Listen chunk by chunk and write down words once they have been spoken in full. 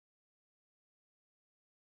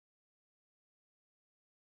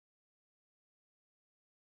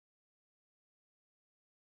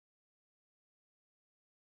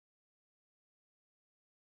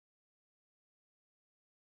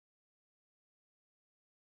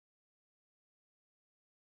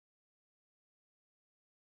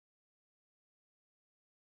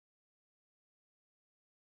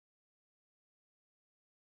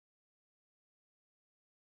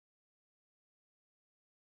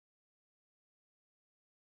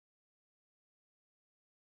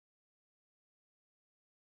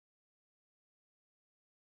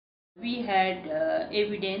We had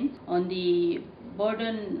evidence on the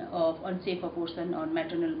burden of unsafe abortion on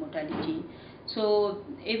maternal mortality. So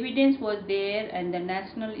evidence was there, and the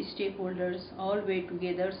national stakeholders all were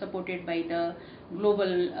together, supported by the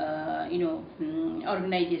global,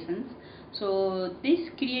 organizations. So this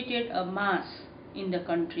created a mass in the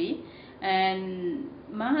country, and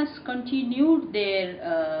mass continued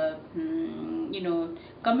their,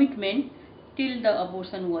 commitment till the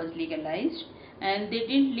abortion was legalized. And they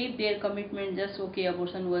didn't leave their commitment just okay,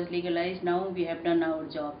 abortion was legalized, now we have done our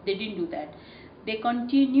job. They didn't do that. They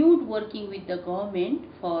continued working with the government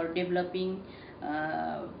for developing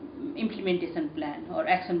implementation plan or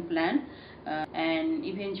action plan, and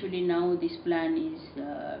eventually now this plan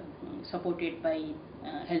is supported by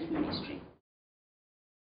health ministry.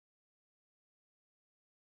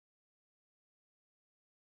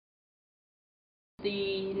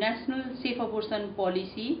 The National Safe Abortion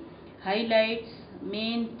Policy highlights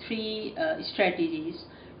main three strategies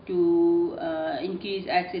to increase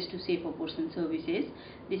access to safe abortion services.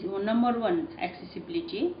 This is number one,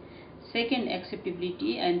 accessibility; second,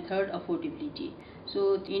 acceptability; and third, affordability.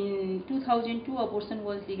 So in 2002 abortion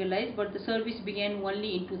was legalized, but the service began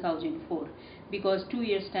only in 2004 because 2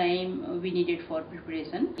 years time we needed for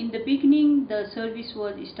preparation. In the beginning, the service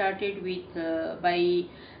was started with by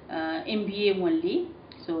MBA only.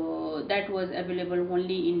 So that was available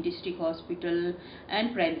only in district hospital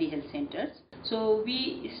and primary health centers. So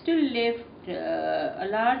we still left a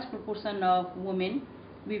large proportion of women,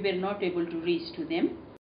 we were not able to reach to them.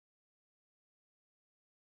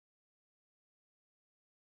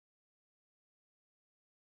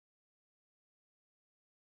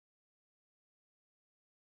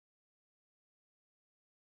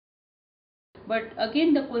 But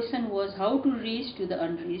again the question was how to reach to the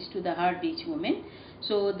unreached, to the hard-reached women.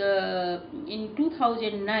 So in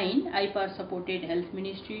 2009, Ipas supported Health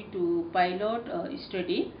Ministry to pilot a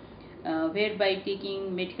study whereby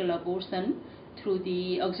taking medical abortion through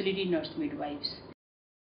the auxiliary nurse midwives.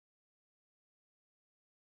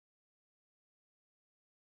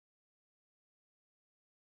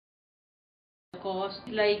 Cost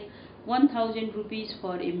like 1000 rupees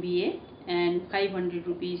for MBA and 500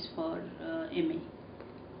 rupees for MA.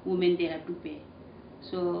 Women they have to pay.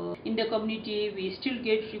 So in the community we still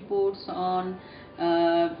get reports on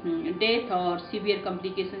death or severe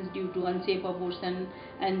complications due to unsafe abortion,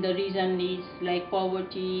 and the reason is like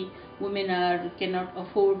poverty. Women cannot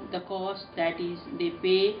afford the cost that is they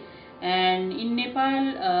pay. And in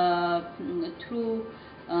Nepal, through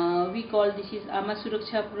we call this is Ama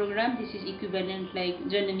Suraksha program. This is equivalent like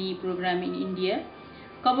Janani program in India.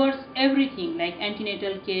 Covers everything like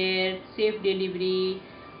antenatal care, safe delivery,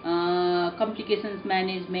 complications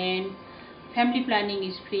management, family planning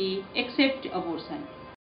is free except abortion.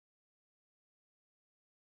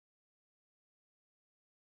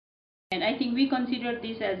 And I think we consider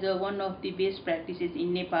this as one of the best practices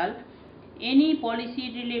in Nepal. Any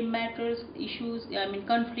policy related matters, issues,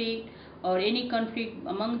 conflict or any conflict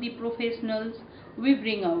among the professionals, we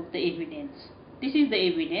bring out the evidence. This is the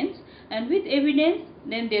evidence, and with evidence,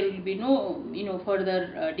 then there will be no,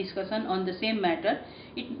 further discussion on the same matter.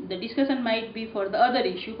 The discussion might be for the other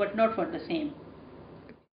issue, but not for the same.